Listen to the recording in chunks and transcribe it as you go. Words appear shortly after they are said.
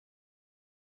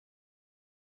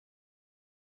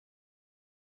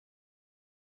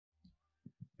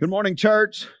Good morning,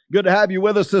 church. Good to have you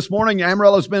with us this morning.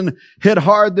 Amarillo's been hit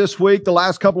hard this week, the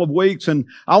last couple of weeks, and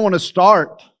I want to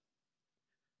start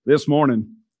this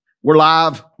morning. We're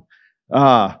live,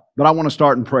 but I want to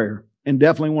start in prayer, and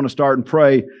definitely want to start and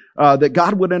pray that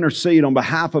God would intercede on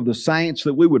behalf of the saints,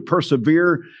 that we would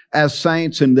persevere as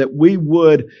saints, and that we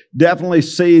would definitely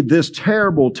see this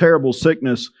terrible, terrible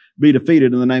sickness be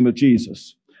defeated in the name of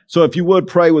Jesus. So if you would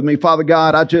pray with me, Father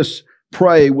God, I just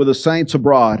pray with the saints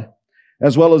abroad,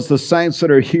 as well as the saints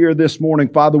that are here this morning.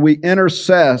 Father, we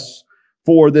intercess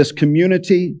for this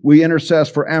community. We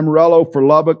intercess for Amarillo, for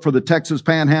Lubbock, for the Texas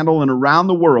Panhandle, and around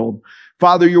the world.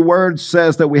 Father, your word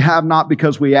says that we have not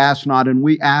because we ask not, and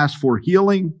we ask for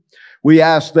healing. We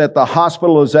ask that the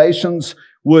hospitalizations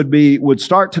would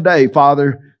start today,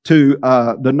 Father,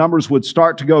 the numbers would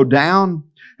start to go down.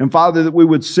 And Father, that we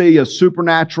would see a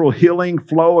supernatural healing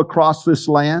flow across this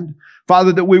land.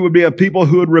 Father, that we would be a people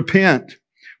who would repent.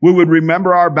 We would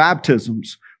remember our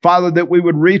baptisms. Father, that we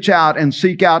would reach out and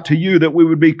seek out to you, that we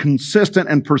would be consistent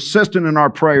and persistent in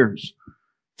our prayers.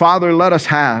 Father, let us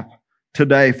have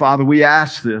today, Father, we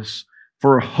ask this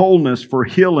for wholeness, for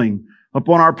healing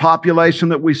upon our population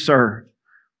that we serve.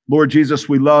 Lord Jesus,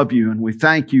 we love you and we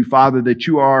thank you, Father, that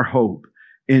you are our hope.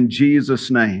 In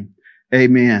Jesus' name,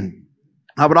 amen.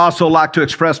 I would also like to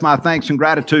express my thanks and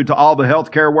gratitude to all the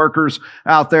healthcare workers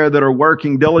out there that are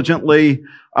working diligently,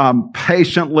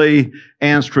 patiently,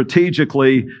 and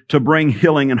strategically to bring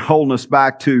healing and wholeness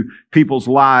back to people's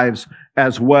lives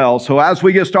as well. So as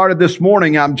we get started this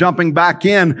morning, I'm jumping back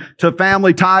in to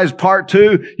Family Ties Part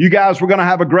 2. You guys, we're going to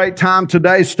have a great time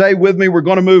today. Stay with me. We're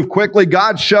going to move quickly.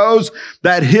 God shows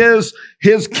that His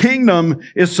kingdom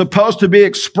is supposed to be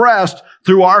expressed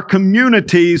through our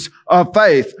communities of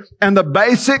faith. And the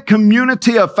basic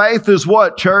community of faith is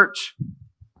what, church?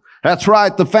 That's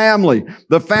right, the family.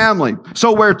 The family.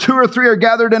 So where two or three are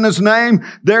gathered in His name,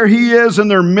 there He is in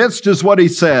their midst is what He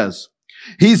says.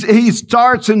 He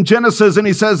starts in Genesis and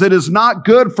He says, it is not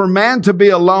good for man to be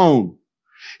alone.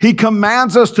 He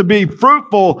commands us to be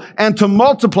fruitful and to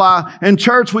multiply. And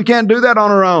church, we can't do that on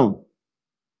our own.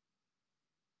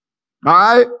 All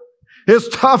right?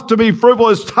 It's tough to be fruitful.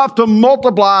 It's tough to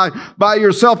multiply by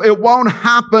yourself. It won't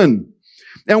happen.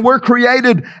 And we're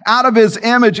created out of His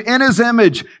image. In His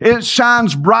image, it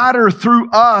shines brighter through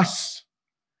us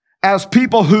as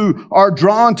people who are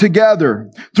drawn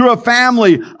together. Through a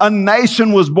family, a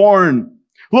nation was born.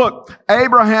 Look,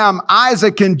 Abraham,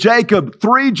 Isaac, and Jacob,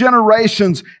 3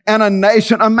 generations and a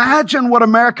nation. Imagine what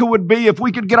America would be if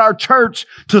we could get our church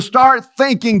to start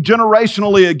thinking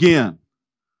generationally again.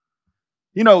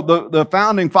 You know, the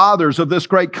founding fathers of this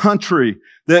great country,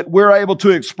 that we're able to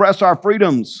express our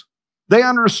freedoms. They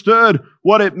understood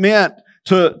what it meant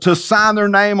to sign their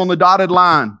name on the dotted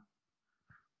line.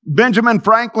 Benjamin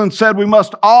Franklin said we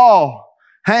must all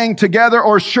hang together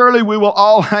or surely we will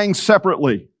all hang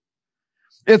separately.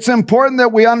 It's important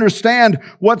that we understand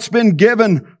what's been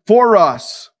given for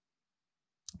us.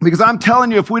 Because I'm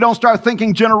telling you, if we don't start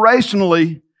thinking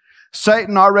generationally,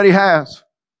 Satan already has.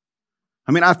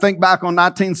 I mean, I think back on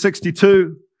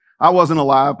 1962. I wasn't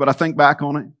alive, but I think back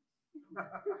on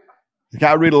it.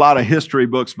 I read a lot of history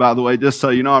books, by the way, just so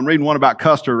you know. I'm reading one about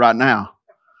Custer right now.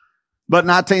 But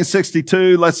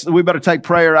 1962, we better take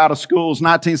prayer out of schools.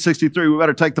 1963, we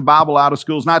better take the Bible out of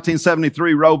schools.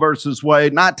 1973, Roe versus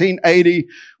Wade. 1980,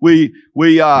 we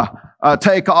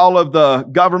take all of the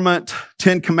government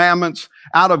 10 commandments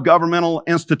out of governmental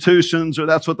institutions, or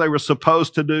that's what they were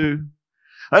supposed to do.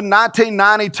 In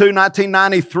 1992,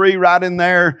 1993, right in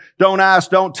there, don't ask,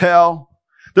 don't tell.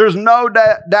 There's no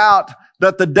doubt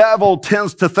that the devil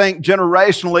tends to think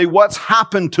generationally. What's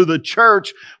happened to the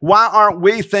church? Why aren't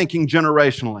we thinking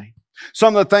generationally?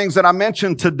 Some of the things that I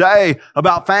mentioned today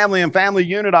about family and family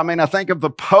unit, I mean, I think of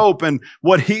the Pope and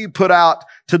what he put out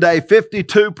today.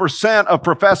 52% of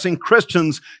professing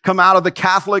Christians come out of the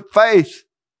Catholic faith.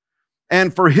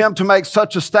 And for him to make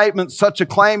such a statement, such a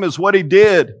claim as what he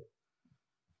did,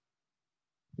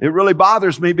 it really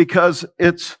bothers me because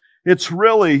it's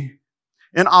really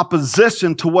in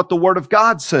opposition to what the Word of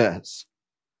God says.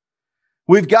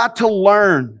 We've got to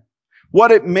learn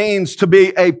what it means to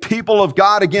be a people of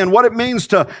God again, what it means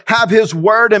to have His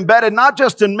Word embedded, not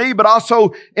just in me, but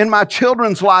also in my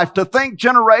children's life, to think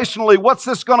generationally, what's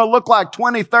this going to look like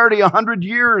 20, 30, 100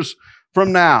 years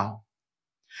from now?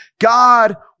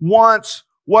 God wants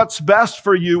what's best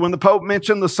for you. When the Pope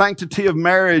mentioned the sanctity of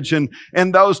marriage and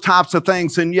those types of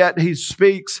things, and yet he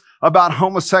speaks about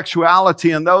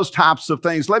homosexuality and those types of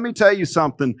things. Let me tell you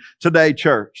something today,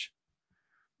 church,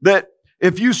 that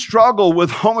if you struggle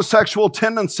with homosexual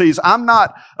tendencies, I'm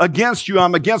not against you.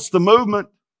 I'm against the movement.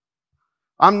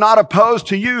 I'm not opposed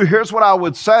to you. Here's what I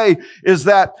would say is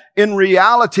that in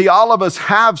reality, all of us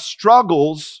have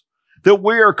struggles that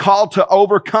we are called to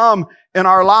overcome in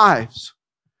our lives.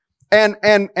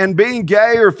 And being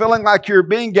gay or feeling like you're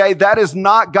being gay, that is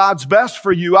not God's best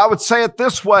for you. I would say it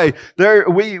this way.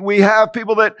 We have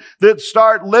people that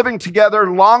start living together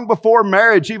long before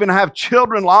marriage, even have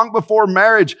children long before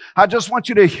marriage. I just want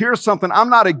you to hear something. I'm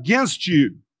not against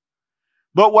you.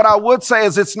 But what I would say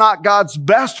is it's not God's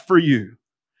best for you.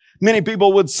 Many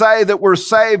people would say that we're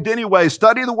saved anyway.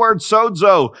 Study the word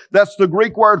sozo. That's the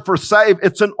Greek word for save.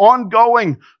 It's an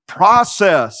ongoing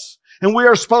process. And we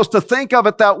are supposed to think of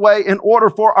it that way in order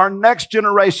for our next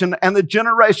generation and the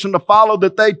generation to follow,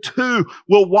 that they too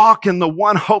will walk in the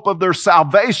one hope of their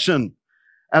salvation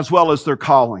as well as their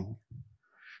calling.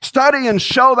 Study and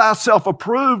show thyself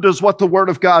approved is what the Word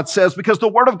of God says, because the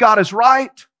Word of God is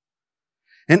right.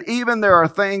 And even there are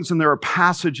things and there are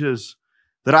passages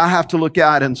that I have to look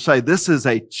at and say, this is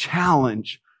a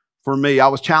challenge for me. I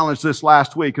was challenged this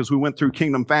last week as we went through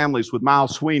Kingdom Families with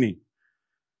Miles Sweeney.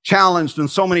 Challenged in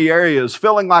so many areas,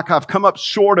 feeling like I've come up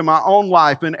short in my own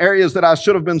life in areas that I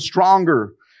should have been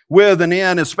stronger with and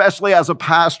in, especially as a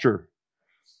pastor.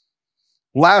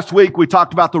 Last week, we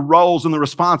talked about the roles and the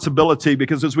responsibility,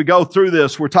 because as we go through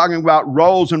this, we're talking about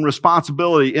roles and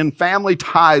responsibility in family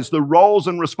ties, the roles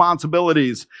and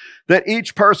responsibilities that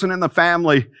each person in the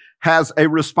family has a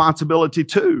responsibility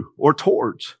to or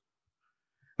towards.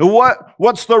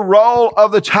 What's the role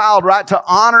of the child, right? To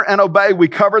honor and obey. We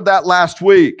covered that last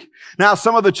week. Now,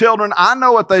 some of the children, I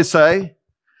know what they say.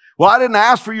 Well, I didn't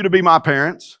ask for you to be my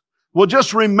parents. Well,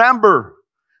 just remember,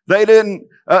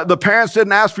 the parents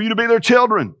didn't ask for you to be their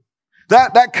children.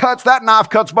 That knife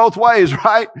cuts both ways,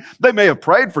 right? They may have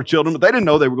prayed for children, but they didn't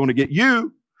know they were going to get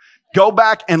you. Go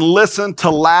back and listen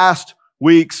to last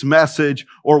week's message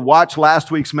or watch last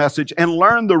week's message and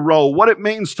learn the role, what it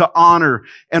means to honor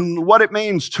and what it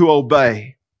means to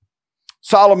obey.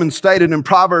 Solomon stated in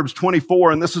Proverbs 24,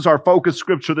 and this is our focus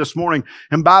scripture this morning.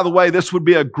 And by the way, this would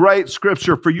be a great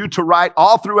scripture for you to write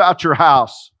all throughout your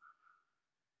house.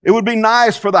 It would be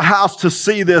nice for the house to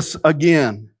see this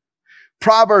again.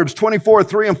 Proverbs 24,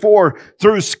 3 and 4,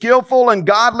 through skillful and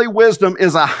godly wisdom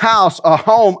is a house, a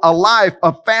home, a life,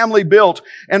 a family built.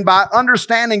 And by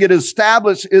understanding it is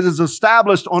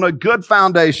established on a good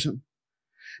foundation.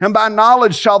 And by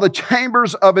knowledge shall the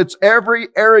chambers of its every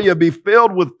area be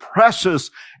filled with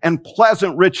precious and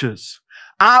pleasant riches.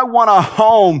 I want a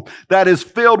home that is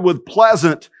filled with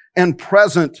precious and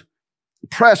pleasant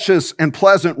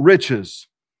riches.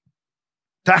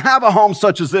 To have a home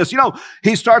such as this,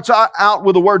 he starts out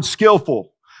with the word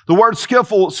skillful. The word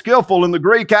skillful in the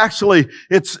Greek, actually,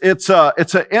 it's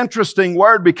an interesting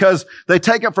word because they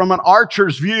take it from an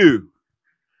archer's view.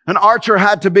 An archer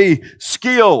had to be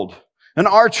skilled. An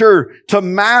archer, to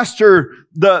master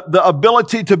the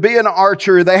ability to be an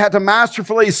archer, they had to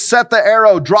masterfully set the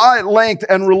arrow, draw it length,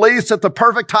 and release at the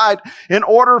perfect height in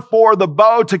order for the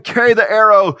bow to carry the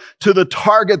arrow to the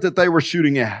target that they were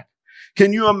shooting at.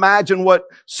 Can you imagine what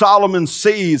Solomon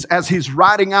sees as he's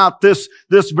writing out this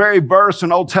very verse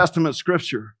in Old Testament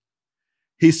scripture?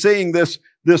 He's seeing this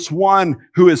one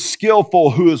who is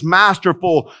skillful, who is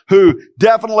masterful, who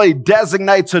definitely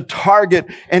designates a target,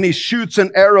 and he shoots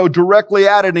an arrow directly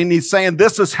at it, and he's saying,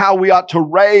 this is how we ought to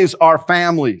raise our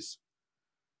families.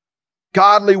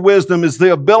 Godly wisdom is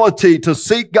the ability to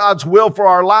seek God's will for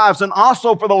our lives and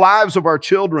also for the lives of our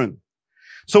children.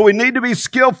 So we need to be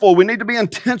skillful. We need to be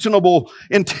intentional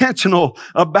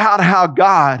about how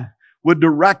God would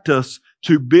direct us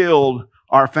to build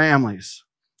our families.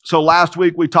 So last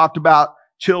week we talked about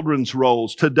children's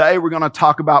roles. Today we're going to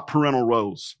talk about parental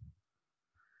roles.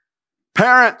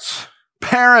 Parents,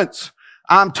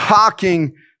 I'm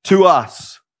talking to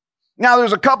us. Now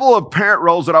there's a couple of parent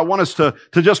roles that I want us to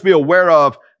just be aware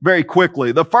of very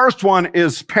quickly. The first one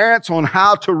is parents on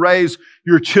how to raise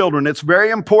your children. It's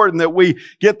very important that we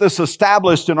get this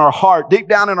established in our heart, deep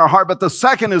down in our heart. But the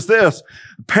second is this: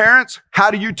 parents,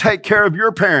 how do you take care of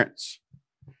your parents?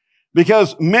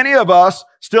 Because many of us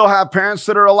still have parents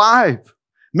that are alive.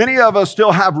 Many of us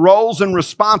still have roles and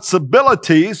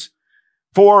responsibilities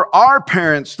for our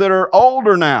parents that are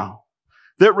older now,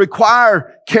 that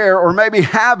require care or maybe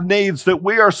have needs that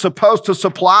we are supposed to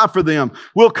supply for them.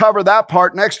 We'll cover that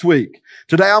part next week.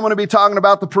 Today I'm going to be talking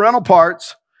about the parental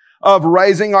parts of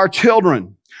raising our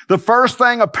children. The first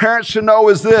thing a parent should know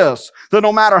is this: that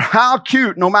no matter how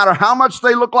cute, no matter how much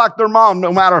they look like their mom,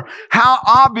 no matter how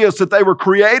obvious that they were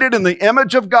created in the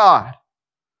image of God,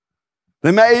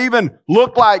 they may even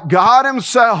look like God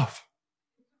Himself,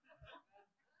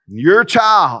 your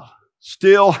child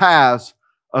still has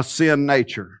a sin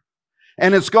nature.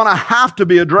 And it's going to have to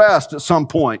be addressed at some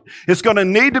point. It's going to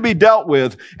need to be dealt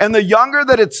with. And the younger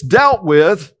that it's dealt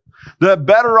with, the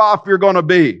better off you're going to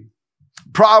be.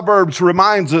 Proverbs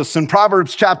reminds us in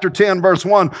Proverbs chapter 10, verse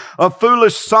 1, a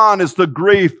foolish son is the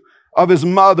grief of his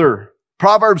mother.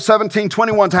 Proverbs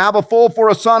 17:21, to have a fool for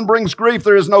a son brings grief.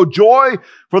 There is no joy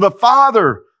for the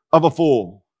father of a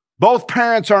fool. Both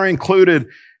parents are included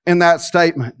in that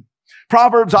statement.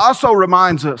 Proverbs also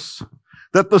reminds us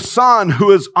that the son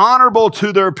who is honorable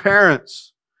to their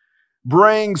parents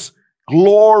brings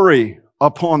glory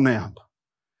upon them.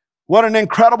 What an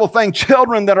incredible thing.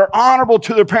 Children that are honorable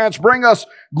to their parents bring us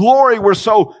glory. We're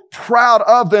so proud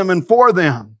of them and for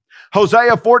them.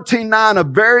 Hosea 14:9, a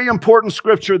very important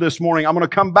scripture this morning. I'm going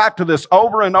to come back to this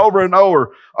over and over and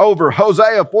over.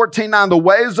 Hosea 14:9, the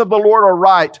ways of the Lord are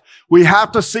right. We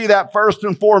have to see that first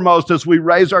and foremost as we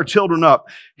raise our children up.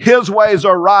 His ways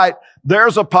are right.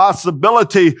 There's a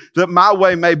possibility that my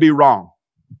way may be wrong.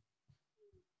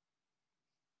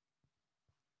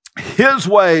 His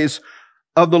ways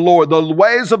of the Lord, the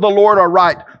ways of the Lord are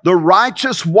right. The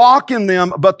righteous walk in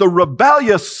them, but the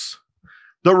rebellious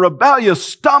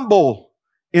stumble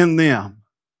in them.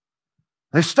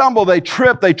 They stumble, they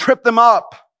trip them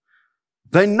up.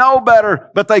 They know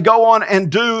better, but they go on and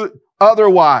do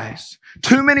otherwise.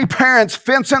 Too many parents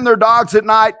fence in their dogs at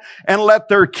night and let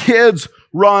their kids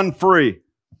run free.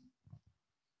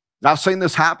 I've seen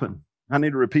this happen. I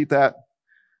need to repeat that.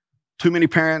 Too many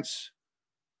parents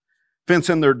fence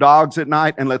in their dogs at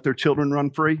night and let their children run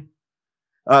free.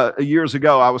 Years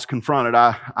ago, I was confronted.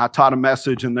 I taught a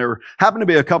message, and there happened to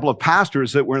be a couple of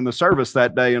pastors that were in the service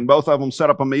that day, and both of them set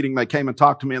up a meeting. They came and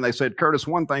talked to me, and they said, Curtis,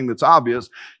 one thing that's obvious,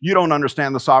 you don't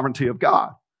understand the sovereignty of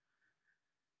God.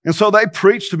 And so they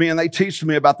preached to me, and they teach to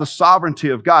me about the sovereignty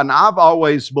of God. And I've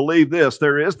always believed this.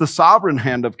 There is the sovereign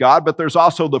hand of God, but there's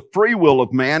also the free will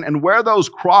of man. And where those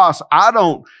cross, I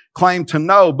don't claim to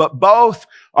know, but both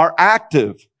are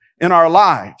active in our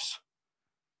lives.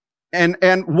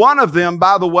 And one of them,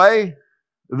 by the way,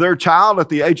 their child at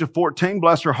the age of 14,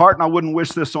 bless her heart, and I wouldn't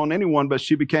wish this on anyone, but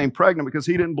she became pregnant because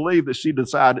he didn't believe that she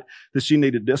decided that she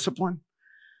needed discipline,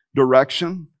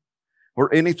 direction,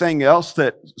 or anything else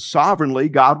that sovereignly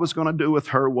God was going to do with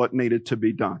her what needed to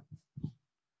be done.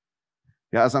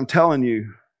 Guys, I'm telling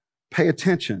you, pay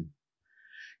attention.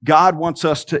 God wants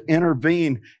us to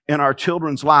intervene in our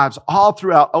children's lives all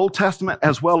throughout Old Testament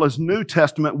as well as New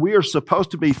Testament. We are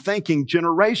supposed to be thinking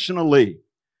generationally.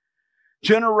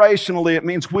 Generationally, it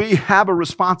means we have a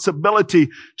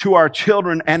responsibility to our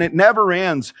children, and it never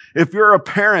ends. If you're a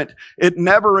parent, it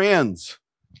never ends.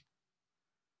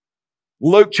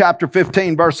 Luke chapter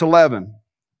 15, verse 11.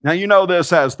 Now, you know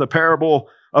this as the parable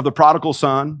of the prodigal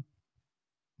son.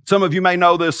 Some of you may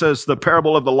know this as the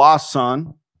parable of the lost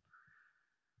son.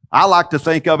 I like to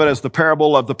think of it as the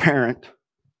parable of the parent.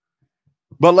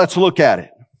 But let's look at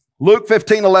it. Luke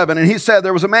 15:11. And he said,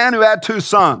 there was a man who had 2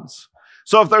 sons.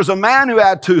 So if there's a man who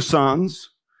had 2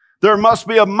 sons, there must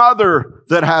be a mother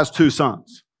that has 2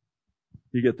 sons.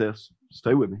 You get this?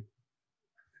 Stay with me.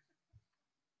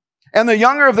 And the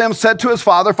younger of them said to his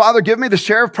father, Father, give me the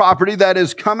share of property that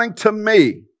is coming to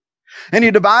me. And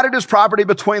he divided his property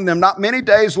between them. Not many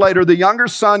days later, the younger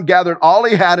son gathered all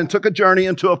he had and took a journey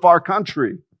into a far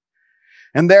country.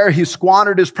 And there he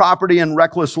squandered his property in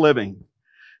reckless living.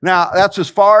 Now, that's as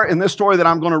far in this story that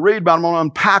I'm going to read, but I'm going to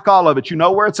unpack all of it. You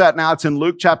know where it's at now. It's in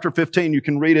Luke chapter 15. You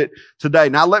can read it today.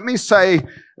 Now, let me say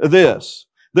this.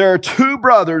 There are 2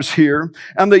 brothers here,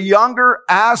 and the younger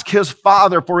asked his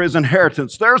father for his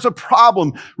inheritance. There's a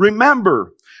problem.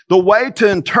 Remember, the way to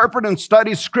interpret and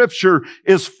study Scripture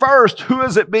is first, who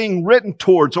is it being written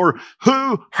towards, or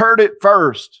who heard it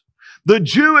first? The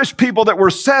Jewish people that were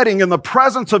sitting in the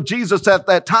presence of Jesus at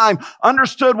that time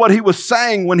understood what he was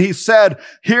saying when he said,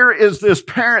 here is this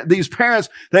parent, these parents,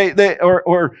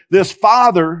 or this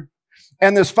father,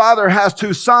 and this father has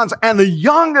 2 sons, and the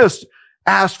youngest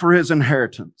asked for his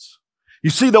inheritance.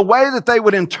 You see, the way that they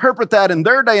would interpret that in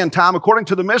their day and time, according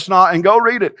to the Mishnah, and go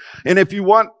read it. And if you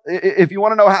want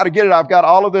to know how to get it, I've got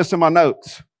all of this in my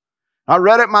notes. I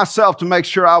read it myself to make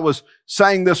sure I was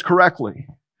saying this correctly.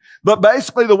 But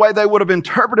basically, the way they would have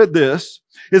interpreted this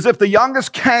is if the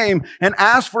youngest came and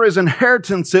asked for his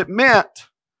inheritance, it meant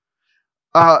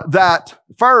that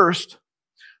first,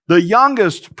 the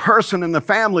youngest person in the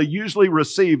family usually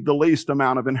received the least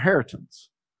amount of inheritance.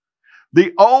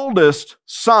 The oldest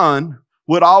son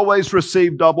would always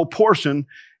receive double portion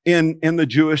in the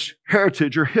Jewish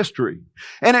heritage or history.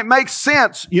 And it makes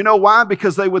sense. You know why?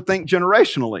 Because they would think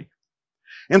generationally.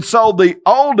 And so the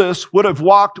oldest would have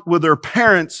walked with their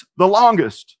parents the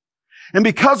longest. And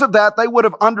because of that, they would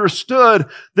have understood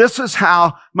this is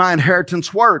how my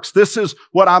inheritance works. This is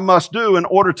what I must do in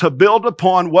order to build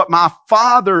upon what my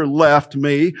father left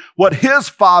me, what his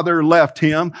father left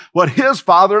him, what his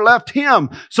father left him.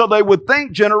 So they would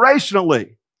think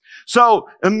generationally. So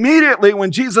immediately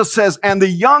when Jesus says, and the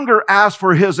younger asked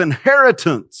for his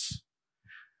inheritance,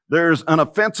 there's an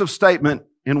offensive statement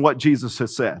in what Jesus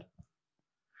has said.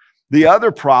 The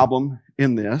other problem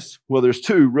in this, well, there's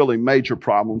two really major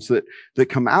problems that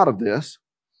come out of this.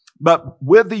 But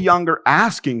with the younger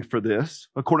asking for this,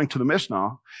 according to the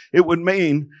Mishnah, it would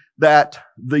mean that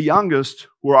the youngest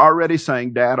were already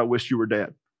saying, Dad, I wish you were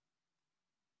dead.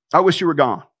 I wish you were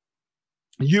gone.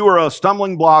 You are a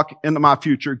stumbling block into my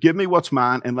future. Give me what's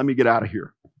mine and let me get out of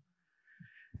here.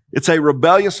 It's a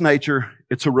rebellious nature.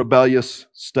 It's a rebellious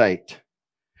state.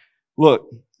 Look,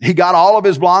 he got all of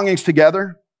his belongings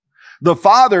together. The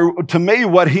father, to me,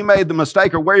 what he made the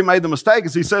mistake, or where he made the mistake,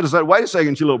 is he said, wait a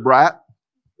second, you little brat.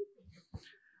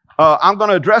 I'm going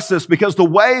to address this because the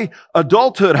way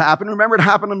adulthood happened, remember it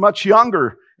happened much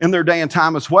younger in their day and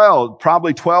time as well,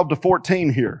 probably 12 to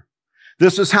 14 here.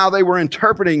 This is how they were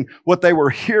interpreting what they were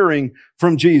hearing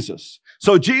from Jesus.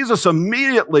 So Jesus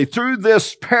immediately, through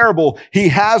this parable, he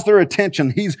has their attention.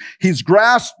 He's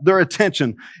grasped their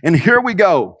attention. And here we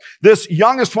go. This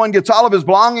youngest one gets all of his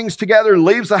belongings together,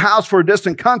 leaves the house for a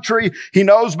distant country. He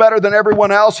knows better than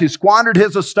everyone else. He squandered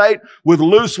his estate with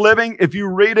loose living. If you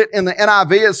read it in the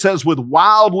NIV, it says with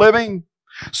wild living.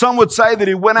 Some would say that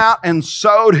he went out and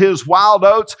sowed his wild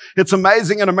oats. It's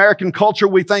amazing in American culture.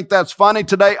 We think that's funny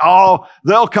today. Oh,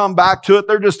 they'll come back to it.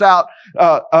 They're just out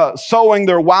sowing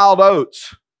their wild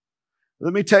oats.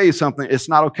 Let me tell you something. It's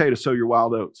not okay to sow your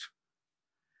wild oats.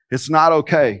 It's not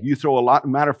okay. You throw a lot.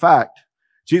 Matter of fact,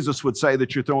 Jesus would say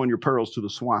that you're throwing your pearls to the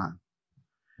swine.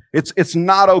 It's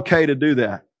not okay to do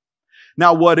that.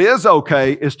 Now, what is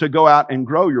okay is to go out and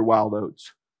grow your wild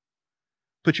oats.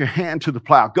 Put your hand to the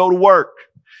plow. Go to work.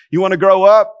 You want to grow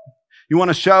up? You want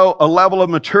to show a level of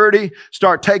maturity?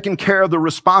 Start taking care of the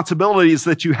responsibilities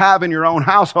that you have in your own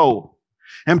household.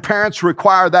 And parents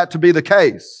require that to be the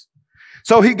case.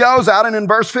 So he goes out, and in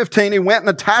verse 15, he went and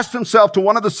attached himself to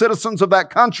one of the citizens of that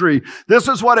country. This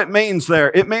is what it means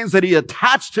there. It means that he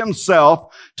attached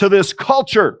himself to this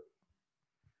culture.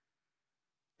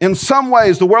 In some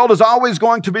ways, the world is always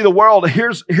going to be the world.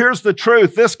 Here's the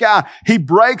truth. This guy, he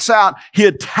breaks out. He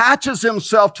attaches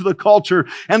himself to the culture.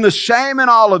 And the shame in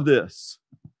all of this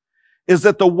is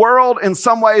that the world, in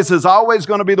some ways, is always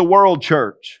going to be the world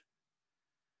church.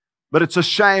 But it's a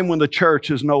shame when the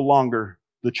church is no longer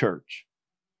the church.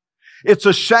 It's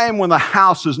a shame when the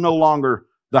house is no longer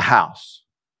the house.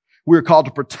 We're called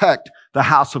to protect the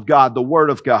house of God, the Word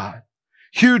of God.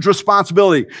 Huge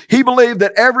responsibility. He believed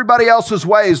that everybody else's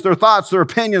ways, their thoughts, their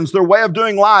opinions, their way of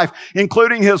doing life,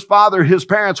 including his father, his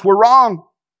parents, were wrong.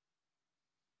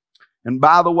 And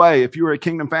by the way, if you were at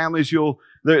Kingdom Families,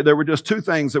 there were just two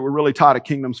things that were really taught at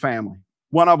Kingdom's family.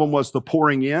 One of them was the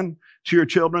pouring in to your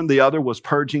children. The other was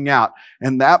purging out.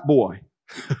 And that boy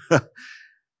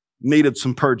needed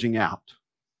some purging out.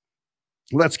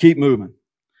 Let's keep moving.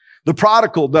 The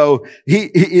prodigal, though,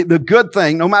 the good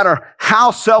thing, no matter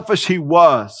how selfish he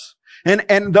was,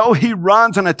 and though he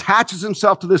runs and attaches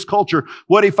himself to this culture,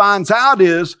 what he finds out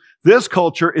is this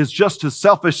culture is just as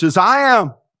selfish as I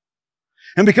am.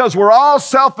 And because we're all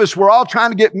selfish, we're all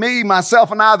trying to get me,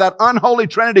 myself, and I, that unholy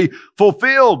trinity,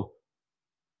 fulfilled.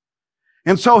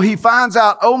 And so he finds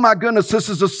out, oh my goodness, this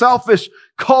is a selfish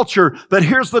culture. But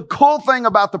here's the cool thing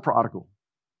about the prodigal.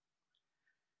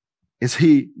 Is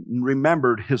he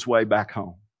remembered his way back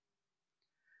home.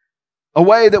 A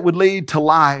way that would lead to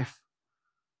life.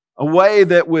 A way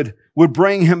that would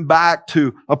bring him back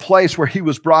to a place where he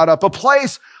was brought up. A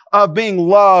place of being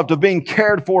loved, of being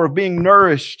cared for, of being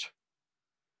nourished.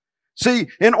 See,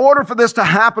 in order for this to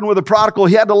happen with the prodigal,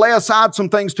 he had to lay aside some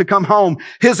things to come home.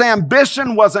 His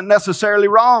ambition wasn't necessarily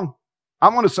wrong.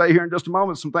 I'm going to say here in just a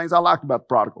moment some things I liked about the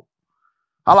prodigal.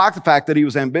 I like the fact that he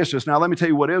was ambitious. Now, let me tell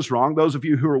you what is wrong. Those of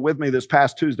you who were with me this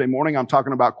past Tuesday morning, I'm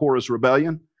talking about Korah's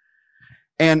rebellion.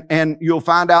 And you'll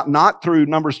find out not through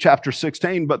Numbers chapter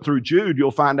 16, but through Jude, you'll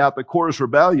find out that Korah's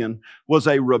rebellion was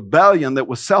a rebellion that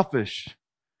was selfish.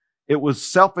 It was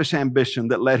selfish ambition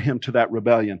that led him to that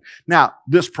rebellion. Now,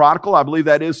 this prodigal, I believe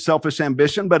that is selfish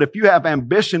ambition, but if you have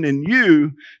ambition in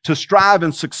you to strive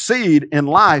and succeed in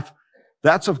life,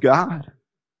 that's of God.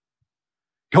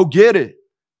 Go get it.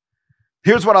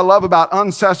 Here's what I love about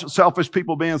unselfish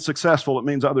people being successful. It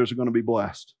means others are going to be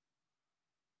blessed.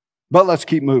 But let's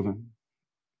keep moving.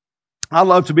 I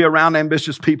love to be around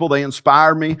ambitious people. They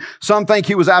inspire me. Some think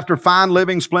he was after fine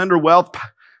living, splendor, wealth,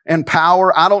 and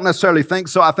power? I don't necessarily think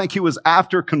so. I think he was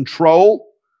after control.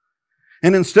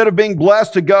 And instead of being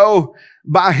blessed to go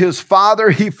by his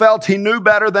father, he felt he knew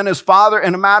better than his father.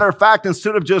 And a matter of fact,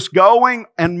 instead of just going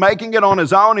and making it on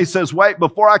his own, he says, wait,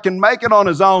 before I can make it on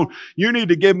his own, you need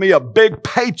to give me a big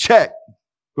paycheck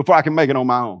before I can make it on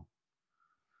my own.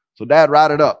 So Dad, write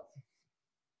it up.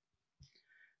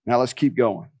 Now let's keep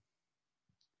going.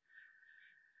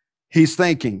 He's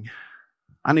thinking,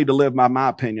 I need to live by my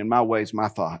opinion, my ways, my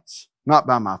thoughts, not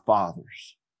by my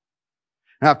father's.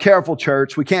 Now, careful,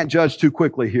 church. We can't judge too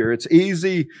quickly here. It's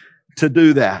easy to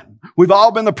do that. We've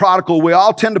all been the prodigal. We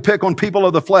all tend to pick on people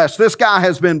of the flesh. This guy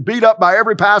has been beat up by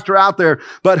every pastor out there,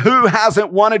 but who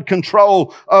hasn't wanted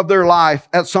control of their life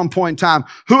at some point in time?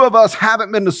 Who of us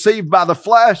haven't been deceived by the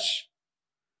flesh?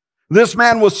 This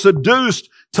man was seduced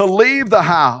to leave the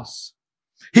house.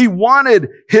 He wanted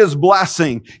his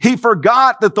blessing. He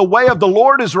forgot that the way of the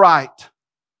Lord is right.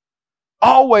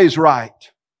 Always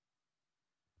right.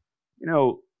 You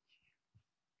know,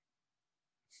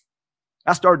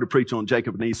 I started to preach on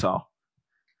Jacob and Esau.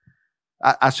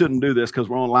 I shouldn't do this because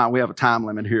we're online. We have a time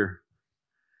limit here.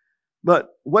 But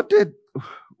why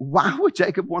would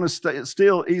Jacob want to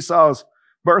steal Esau's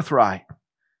birthright?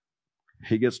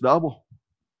 He gets double.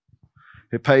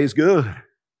 It pays good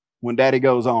when daddy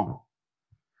goes on.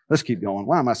 Let's keep going.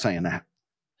 Why am I saying that?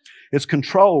 It's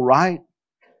control, right?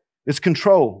 It's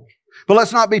control. But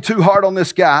let's not be too hard on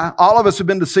this guy. All of us have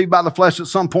been deceived by the flesh at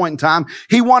some point in time.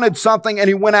 He wanted something and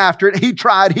he went after it. He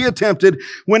tried, he attempted.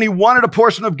 When he wanted a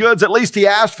portion of goods, at least he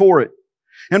asked for it.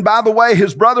 And by the way,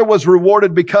 his brother was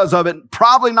rewarded because of it.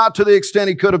 Probably not to the extent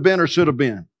he could have been or should have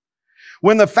been.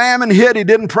 When the famine hit, he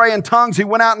didn't pray in tongues. He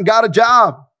went out and got a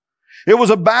job. It was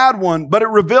a bad one, but it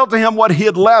revealed to him what he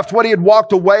had left, what he had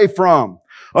walked away from.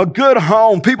 A good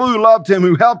home, people who loved him,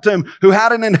 who helped him, who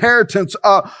had an inheritance,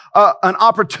 an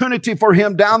opportunity for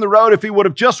him down the road if he would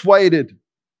have just waited.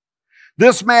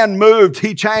 This man moved.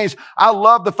 He changed. I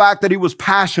love the fact that he was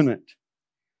passionate.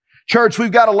 Church,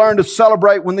 we've got to learn to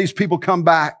celebrate when these people come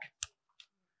back.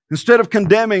 Instead of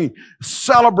condemning,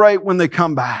 celebrate when they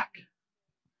come back.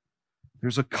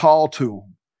 There's a call to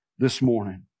them this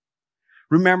morning.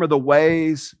 Remember the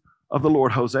ways of the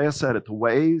Lord. Hosea said it, the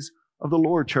ways of the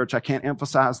Lord, church, I can't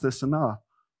emphasize this enough,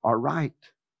 are right.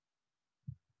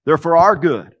 They're for our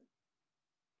good.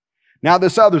 Now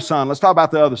this other son, let's talk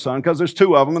about the other son, because there's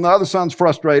two of them, and the other son's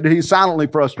frustrated. He's silently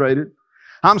frustrated.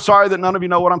 I'm sorry that none of you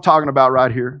know what I'm talking about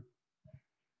right here.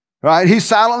 Right? He's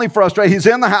silently frustrated. He's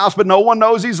in the house, but no one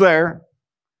knows he's there.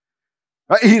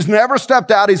 Right? He's never stepped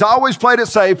out. He's always played it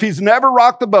safe. He's never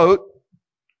rocked the boat.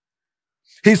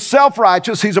 He's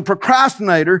self-righteous. He's a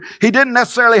procrastinator. He didn't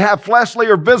necessarily have fleshly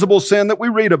or visible sin that we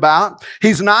read about.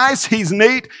 He's nice. He's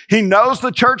neat. He knows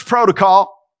the church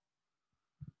protocol.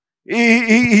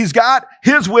 He's got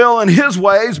his will and his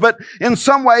ways, but in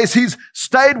some ways he's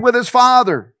stayed with his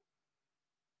father.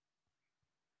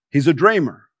 He's a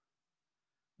dreamer,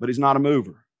 but he's not a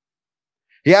mover.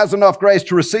 He has enough grace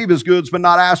to receive his goods, but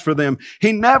not ask for them.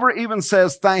 He never even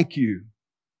says thank you.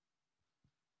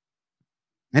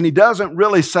 And he doesn't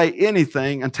really say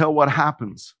anything until what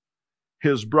happens?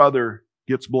 His brother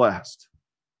gets blessed.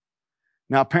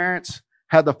 Now, parents,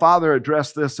 had the father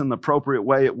addressed this in the appropriate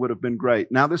way, it would have been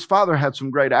great. Now, this father had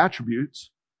some great attributes,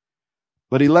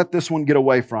 but he let this one get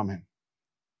away from him.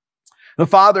 The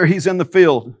father, he's in the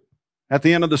field at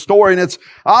the end of the story, and it's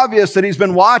obvious that he's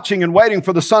been watching and waiting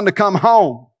for the son to come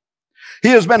home. He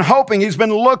has been hoping, he's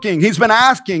been looking, he's been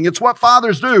asking. It's what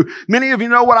fathers do. Many of you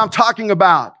know what I'm talking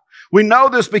about. We know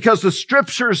this because the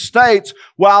scripture states,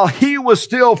 while he was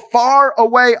still far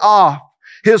away off,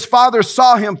 his father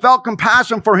saw him, felt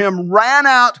compassion for him, ran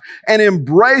out and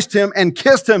embraced him and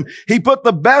kissed him. He put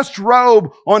the best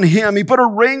robe on him. He put a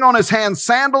ring on his hand,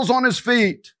 sandals on his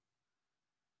feet.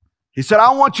 He said,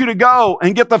 I want you to go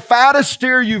and get the fattest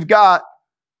steer you've got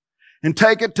and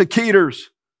take it to Keeter's.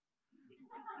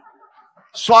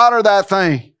 Slaughter that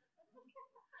thing.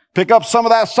 Pick up some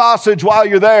of that sausage while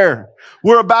you're there.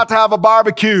 We're about to have a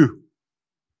barbecue.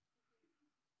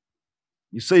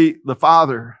 You see, the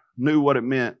father knew what it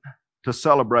meant to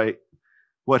celebrate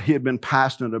what he had been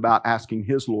passionate about asking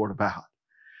his Lord about.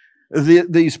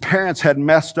 These parents had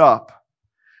messed up.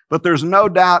 But there's no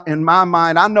doubt in my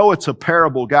mind, I know it's a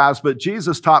parable, guys, but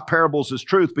Jesus taught parables as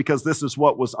truth because this is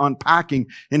what was unpacking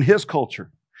in his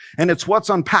culture. And it's what's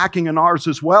unpacking in ours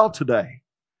as well today.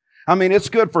 I mean, it's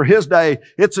good for his day.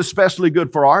 It's especially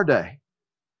good for our day.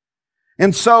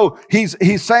 And so he's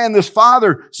saying this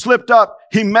father slipped up.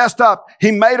 He messed up.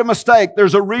 He made a mistake.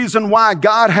 There's a reason why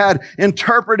God had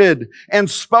interpreted and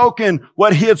spoken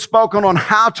what he had spoken on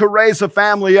how to raise a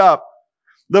family up.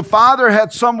 The father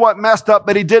had somewhat messed up,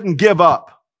 but he didn't give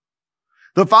up.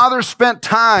 The father spent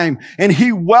time and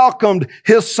he welcomed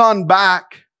his son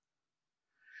back.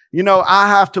 You know, I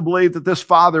have to believe that this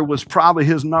father was probably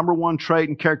his number one trait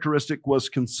and characteristic was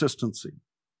consistency.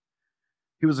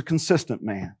 He was a consistent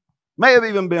man. May have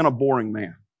even been a boring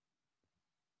man.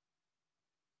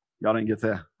 Y'all didn't get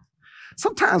that?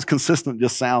 Sometimes consistent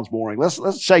just sounds boring.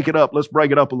 Let's shake it up. Let's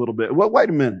break it up a little bit. Well, wait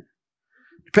a minute.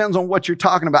 Depends on what you're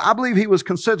talking about. I believe he was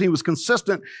consistent. He was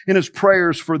consistent in his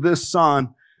prayers for this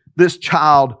son, this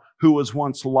child who was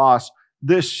once lost.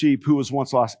 This sheep who was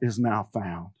once lost is now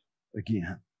found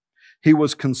again. He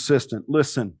was consistent.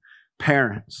 Listen,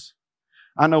 parents,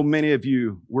 I know many of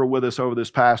you were with us over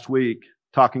this past week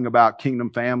talking about kingdom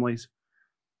families.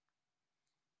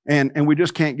 And we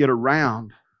just can't get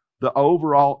around the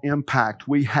overall impact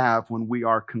we have when we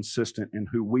are consistent in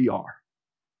who we are.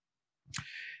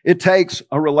 It takes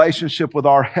a relationship with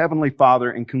our Heavenly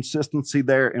Father and consistency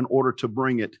there in order to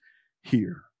bring it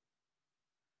here.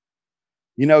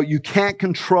 You know, you can't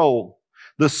control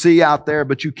the sea out there,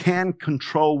 but you can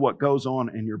control what goes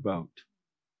on in your boat.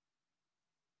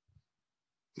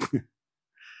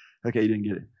 Okay, you didn't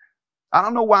get it. I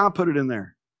don't know why I put it in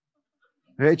there.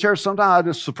 Hey, church, sometimes I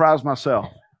just surprise myself.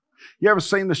 You ever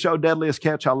seen the show Deadliest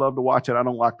Catch? I love to watch it. I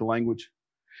don't like the language.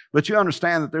 But you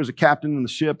understand that there's a captain in the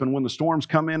ship, and when the storms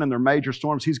come in and they're major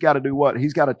storms, he's got to do what?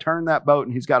 He's got to turn that boat,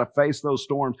 and he's got to face those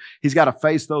storms. He's got to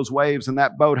face those waves, and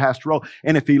that boat has to roll.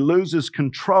 And if he loses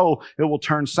control, it will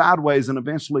turn sideways and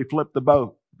eventually flip the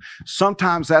boat.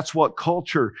 Sometimes that's what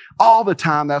culture, all the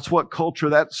time, that's what culture,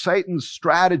 that Satan's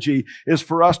strategy is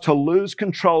for us to lose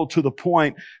control to the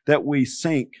point that we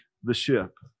sink the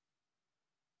ship.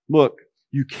 Look,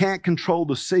 you can't control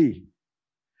the sea,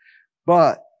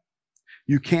 but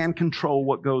you can control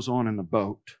what goes on in the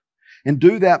boat. And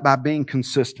do that by being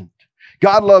consistent.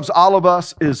 God loves all of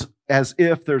us as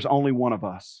if there's only one of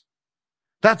us.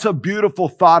 That's a beautiful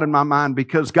thought in my mind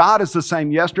because God is the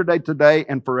same yesterday, today,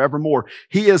 and forevermore.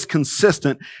 He is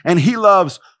consistent and He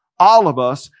loves all of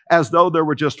us as though there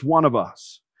were just one of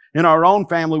us. In our own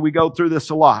family, we go through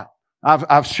this a lot.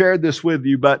 I've shared this with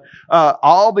you, but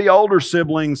all the older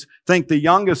siblings think the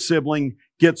youngest sibling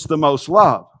gets the most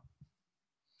love.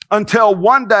 Until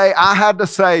one day I had to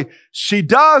say, she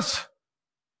does.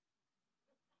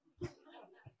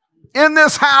 In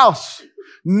this house,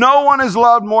 no one is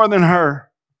loved more than her.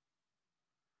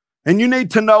 And you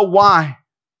need to know why.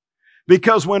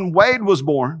 Because when Wade was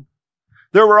born,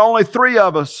 there were only 3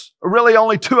 of us, or really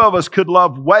only 2 of us could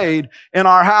love Wade in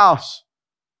our house.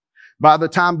 By the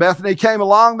time Bethany came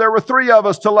along, there were 3 of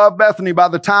us to love Bethany. By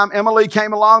the time Emily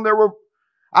came along, there were,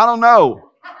 I don't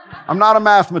know. I'm not a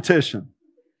mathematician.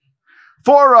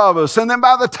 4 of us. And then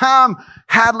by the time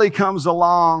Hadley comes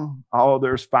along, oh,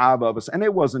 there's 5 of us. And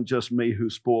it wasn't just me who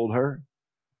spoiled her.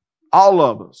 All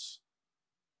of us.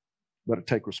 Better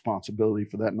take responsibility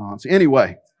for that nonsense.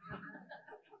 Anyway,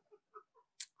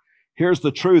 here's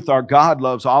the truth. Our God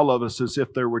loves all of us as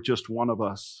if there were just one of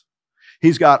us.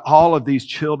 He's got all of these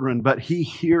children, but He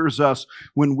hears us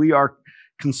when we are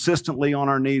consistently on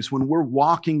our knees. When we're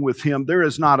walking with Him, there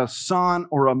is not a son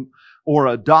or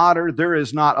a daughter. There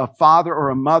is not a father or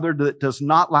a mother that does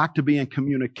not like to be in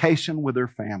communication with their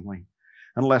family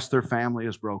unless their family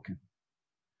is broken.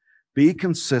 Be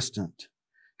consistent.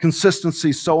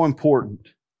 Consistency is so important.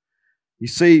 You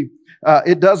see,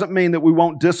 it doesn't mean that we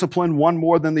won't discipline one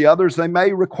more than the others. They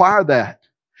may require that.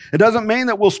 It doesn't mean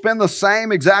that we'll spend the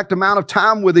same exact amount of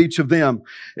time with each of them.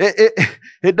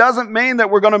 It doesn't mean that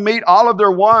we're going to meet all of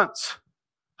their wants.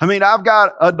 I mean, I've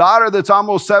got a daughter that's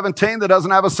almost 17 that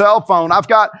doesn't have a cell phone. I've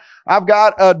got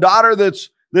a daughter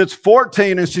that's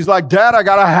 14 and she's like, Dad, I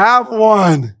got to have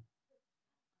one.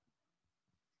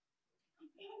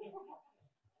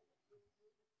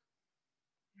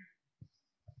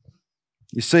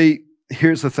 You see,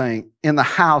 here's the thing. In the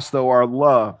house, though, our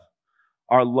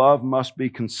love must be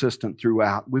consistent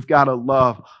throughout. We've got to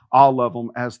love all of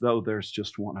them as though there's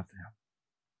just one of them.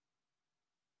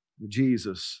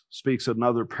 Jesus speaks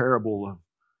another parable of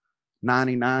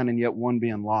 99 and yet one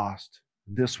being lost.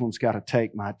 This one's got to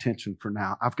take my attention for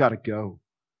now. I've got to go.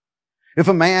 If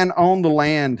a man owned the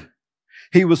land,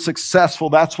 he was successful.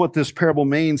 That's what this parable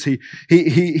means.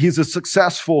 He's a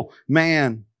successful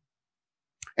man.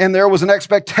 And there was an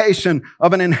expectation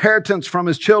of an inheritance from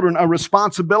his children. A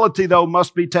responsibility, though,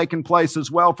 must be taking place as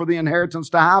well for the inheritance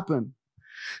to happen.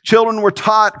 Children were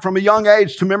taught from a young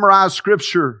age to memorize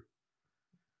Scripture.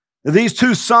 These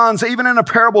 2 sons, even in a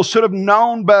parable, should have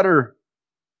known better.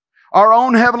 Our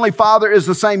own Heavenly Father is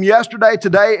the same yesterday,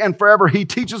 today, and forever. He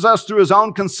teaches us through His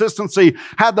own consistency.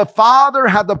 Had the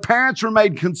parents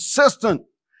remained consistent,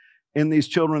 in these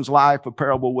children's life, a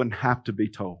parable wouldn't have to be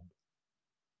told.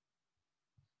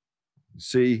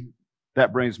 See,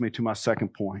 that brings me to my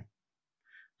second point.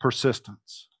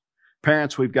 Persistence.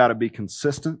 Parents, we've got to be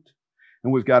consistent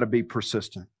and we've got to be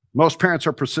persistent. Most parents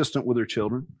are persistent with their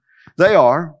children. They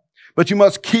are. But you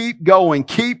must keep going,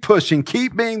 keep pushing,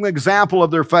 keep being the example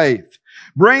of their faith.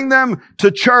 Bring them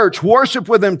to church, worship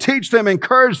with them, teach them,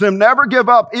 encourage them, never give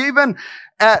up, even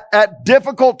at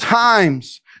difficult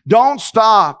times. Don't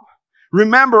stop.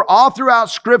 Remember, all throughout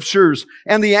scriptures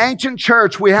and the ancient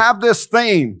church, we have this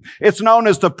theme. It's known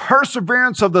as the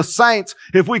perseverance of the saints.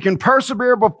 If we can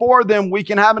persevere before them, we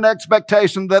can have an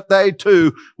expectation that they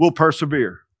too will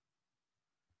persevere.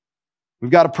 We've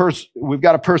got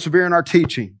to persevere in our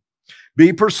teaching.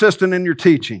 Be persistent in your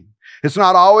teaching. It's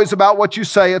not always about what you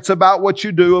say. It's about what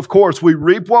you do. Of course, we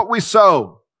reap what we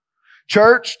sow.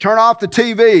 Church, turn off the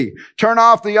TV. Turn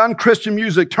off the unchristian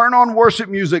music. Turn on worship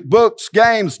music, books,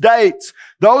 games, dates.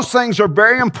 Those things are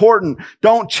very important.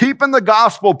 Don't cheapen the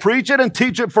gospel. Preach it and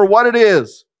teach it for what it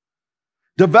is.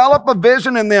 Develop a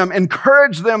vision in them.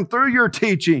 Encourage them through your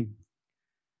teaching.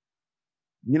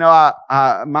 You know,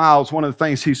 Miles, one of the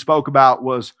things he spoke about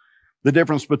was the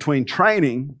difference between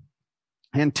training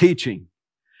and teaching.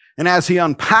 And as he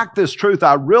unpacked this truth,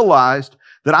 I realized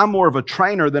that I'm more of a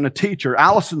trainer than a teacher.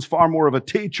 Allison's far more of a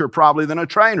teacher probably than a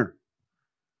trainer.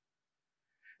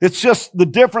 It's just the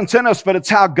difference in us, but it's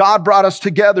how God brought us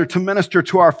together to minister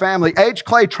to our family. H.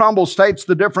 Clay Trumbull states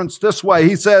the difference this way.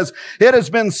 He says, "It has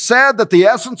been said that the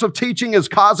essence of teaching is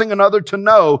causing another to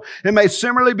know. It may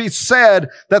similarly be said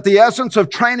that the essence of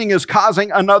training is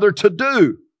causing another to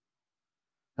do."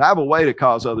 I have a way to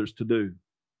cause others to do.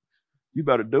 You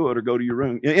better do it or go to your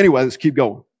room. Anyway, let's keep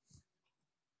going.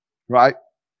 Right?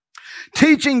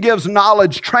 Teaching gives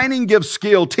knowledge. Training gives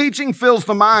skill. Teaching fills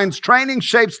the minds. Training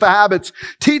shapes the habits.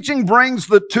 Teaching brings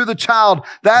to the child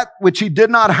that which he did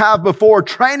not have before.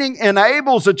 Training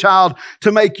enables a child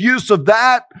to make use of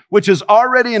that which is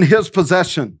already in his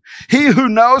possession. He who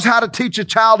knows how to teach a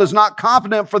child is not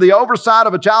competent for the oversight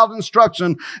of a child's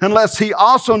instruction unless he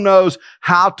also knows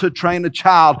how to train a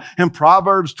child. And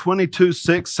Proverbs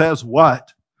 22:6 says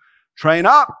what? Train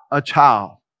up a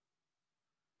child.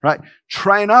 Right?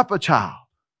 Train up a child.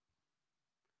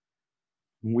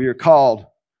 We are called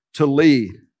to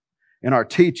lead in our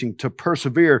teaching, to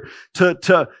persevere,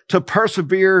 to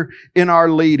persevere in our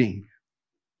leading.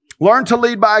 Learn to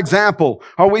lead by example.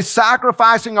 Are we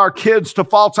sacrificing our kids to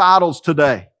false idols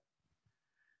today?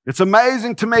 It's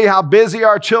amazing to me how busy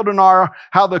our children are,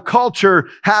 how the culture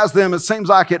has them, it seems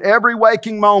like, at every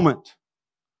waking moment.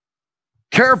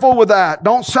 Careful with that.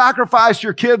 Don't sacrifice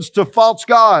your kids to false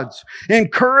gods.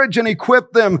 Encourage and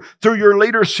equip them through your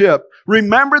leadership.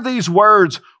 Remember these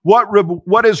words.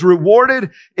 What is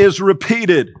rewarded is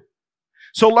repeated.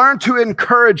 So learn to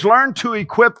encourage, learn to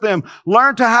equip them,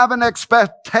 learn to have an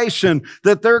expectation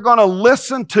that they're going to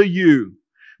listen to you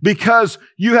because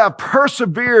you have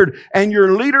persevered and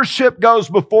your leadership goes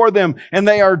before them and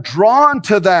they are drawn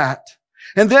to that.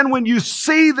 And then when you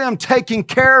see them taking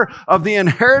care of the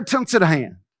inheritance at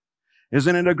hand,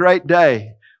 isn't it a great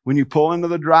day when you pull into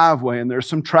the driveway and there's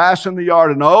some trash in the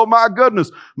yard and oh my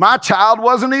goodness, my child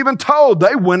wasn't even told.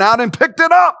 They went out and picked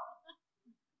it up.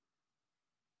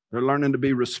 They're learning to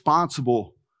be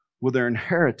responsible with their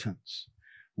inheritance.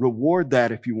 Reward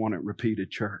that if you want it repeated,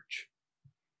 church.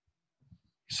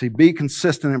 See, be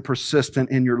consistent and persistent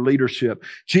in your leadership.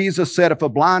 Jesus said, if a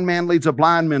blind man leads a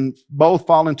blind man, both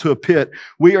fall into a pit.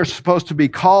 We are supposed to be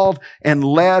called and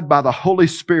led by the Holy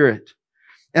Spirit.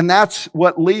 And that's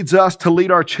what leads us to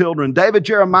lead our children. David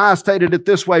Jeremiah stated it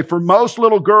this way, for most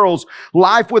little girls,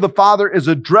 life with a father is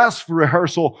a dress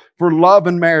rehearsal for love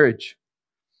and marriage.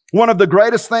 One of the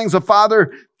greatest things a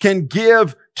father can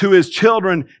give to his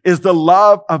children is the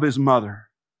love of his mother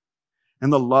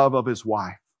and the love of his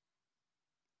wife.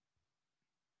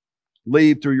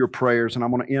 Lead through your prayers. And I'm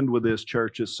going to end with this,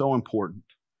 church. It's so important.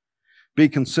 Be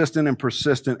consistent and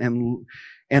persistent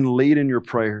and lead in your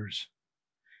prayers.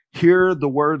 Hear the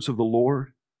words of the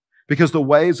Lord because the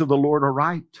ways of the Lord are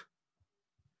right.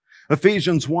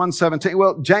 Ephesians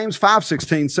 1:17. James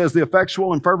 5:16 says the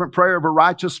effectual and fervent prayer of a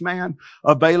righteous man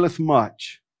availeth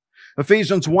much.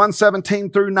 Ephesians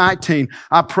 1:17 through 19.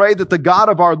 I pray that the God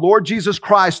of our Lord Jesus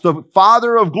Christ, the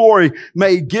Father of glory,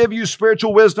 may give you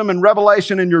spiritual wisdom and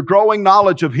revelation in your growing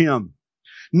knowledge of Him.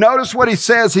 Notice what he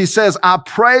says. He says, I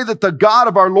pray that the God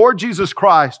of our Lord Jesus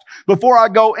Christ, before I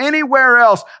go anywhere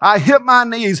else, I hit my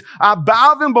knees, I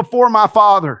bow them before my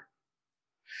Father.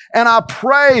 And I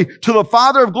pray to the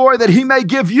Father of glory that He may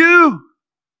give you.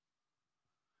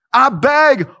 I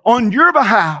beg on your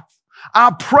behalf.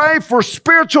 I pray for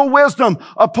spiritual wisdom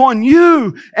upon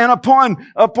you and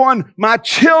upon my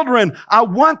children. I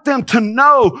want them to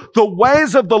know the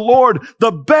ways of the Lord.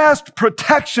 The best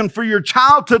protection for your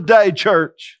child today,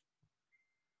 church,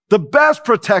 the best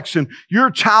protection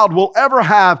your child will ever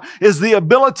have is the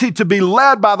ability to be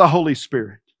led by the Holy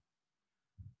Spirit.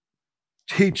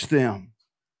 Teach them.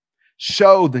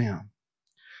 Show them.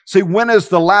 See, when is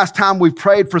the last time we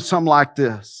prayed for someone like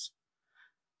this?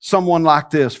 Someone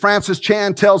like this. Francis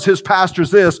Chan tells his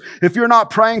pastors this: if you're not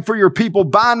praying for your people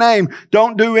by name,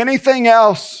 don't do anything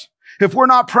else. If we're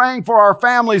not praying for our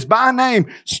families by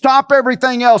name, stop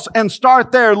everything else and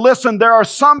start there. Listen, there are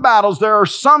some battles, there are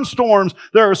some storms,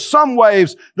 there are some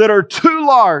waves that are too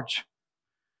large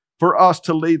for us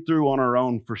to lead through on our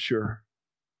own for sure.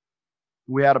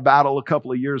 We had a battle a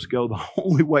couple of years ago. The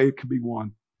only way it could be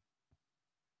won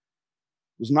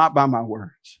was not by my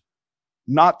words,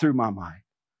 not through my might,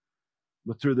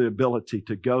 but through the ability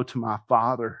to go to my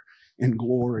Father in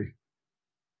glory,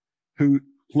 who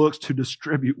looks to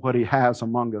distribute what He has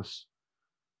among us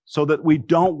so that we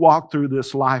don't walk through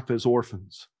this life as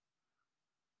orphans,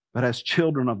 but as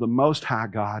children of the Most High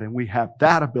God. And we have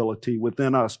that ability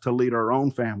within us to lead our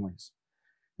own families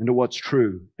into what's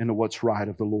true, into what's right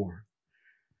of the Lord.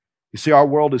 You see, our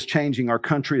world is changing, our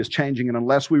country is changing, and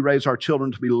unless we raise our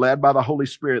children to be led by the Holy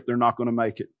Spirit, they're not going to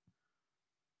make it.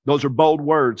 Those are bold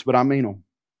words, but I mean them.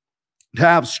 To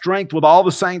have strength with all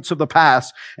the saints of the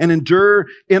past and endure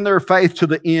in their faith to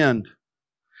the end.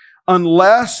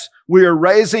 Unless we are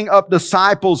raising up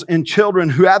disciples and children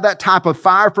who have that type of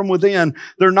fire from within,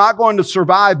 they're not going to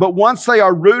survive. But once they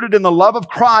are rooted in the love of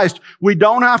Christ, we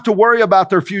don't have to worry about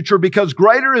their future, because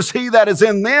greater is He that is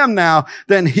in them now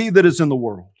than he that is in the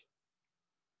world.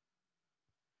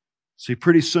 See,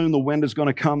 pretty soon the wind is going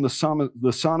to come, the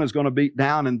sun is going to beat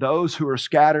down, and those who are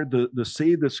scattered, the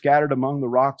seed that's scattered among the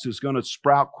rocks is going to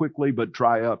sprout quickly but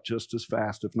dry up just as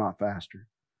fast, if not faster.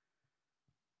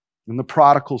 In the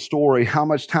prodigal story, how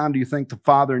much time do you think the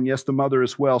father, and yes, the mother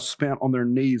as well, spent on their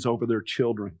knees over their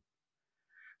children?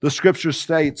 The scripture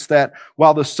states that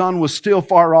while the son was still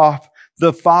far off,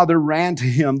 the father ran to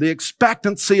him, the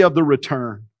expectancy of the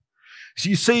return.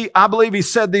 You see, I believe he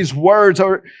said these words,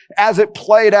 or as it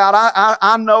played out,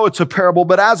 I know it's a parable,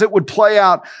 but as it would play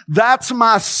out, that's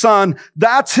my son,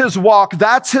 that's his walk,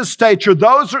 that's his stature,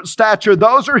 those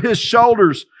are his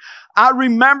shoulders. I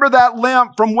remember that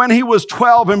limp from when he was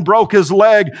 12 and broke his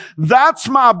leg. That's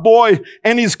my boy,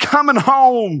 and he's coming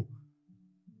home.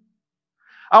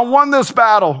 I won this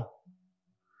battle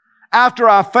after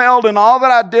I failed in all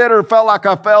that I did, or felt like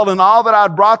I failed in all that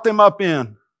I'd brought them up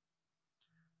in.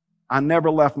 I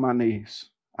never left my knees.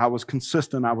 I was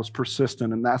consistent. I was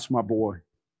persistent. And that's my boy.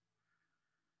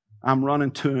 I'm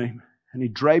running to him. And he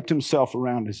draped himself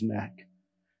around his neck.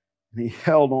 And he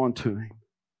held on to him.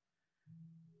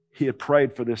 He had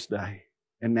prayed for this day.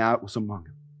 And now it was among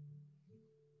them.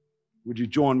 Would you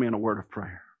join me in a word of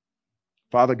prayer?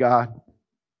 Father God,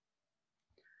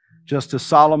 just as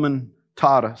Solomon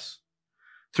taught us,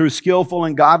 through skillful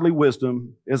and godly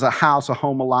wisdom is a house, a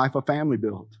home, a life, a family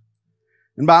built.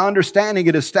 And by understanding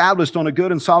it established on a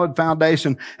good and solid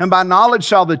foundation, and by knowledge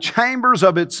shall the chambers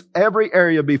of its every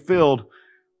area be filled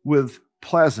with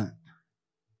pleasant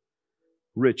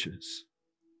riches.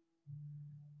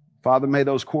 Father, may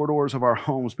those corridors of our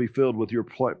homes be filled with your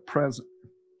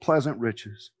pleasant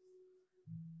riches.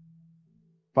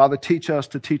 Father, teach us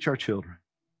to teach our children.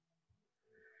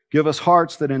 Give us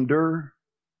hearts that endure.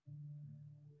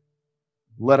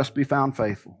 Let us be found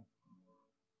faithful.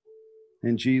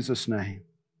 In Jesus' name,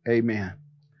 amen.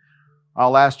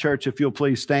 I'll ask church if you'll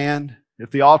please stand.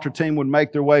 If the altar team would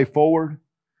make their way forward.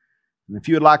 And if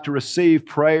you would like to receive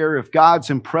prayer, if God's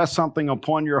impressed something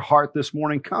upon your heart this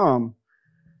morning, come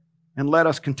and let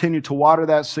us continue to water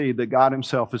that seed that God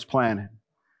Himself has planted.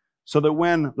 So that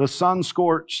when the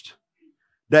sun-scorched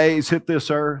days hit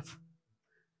this earth,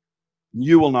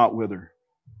 you will not wither,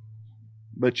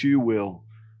 but you will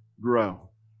grow.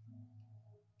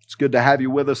 It's good to have you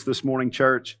with us this morning,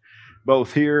 church,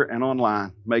 both here and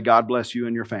online. May God bless you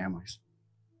and your families.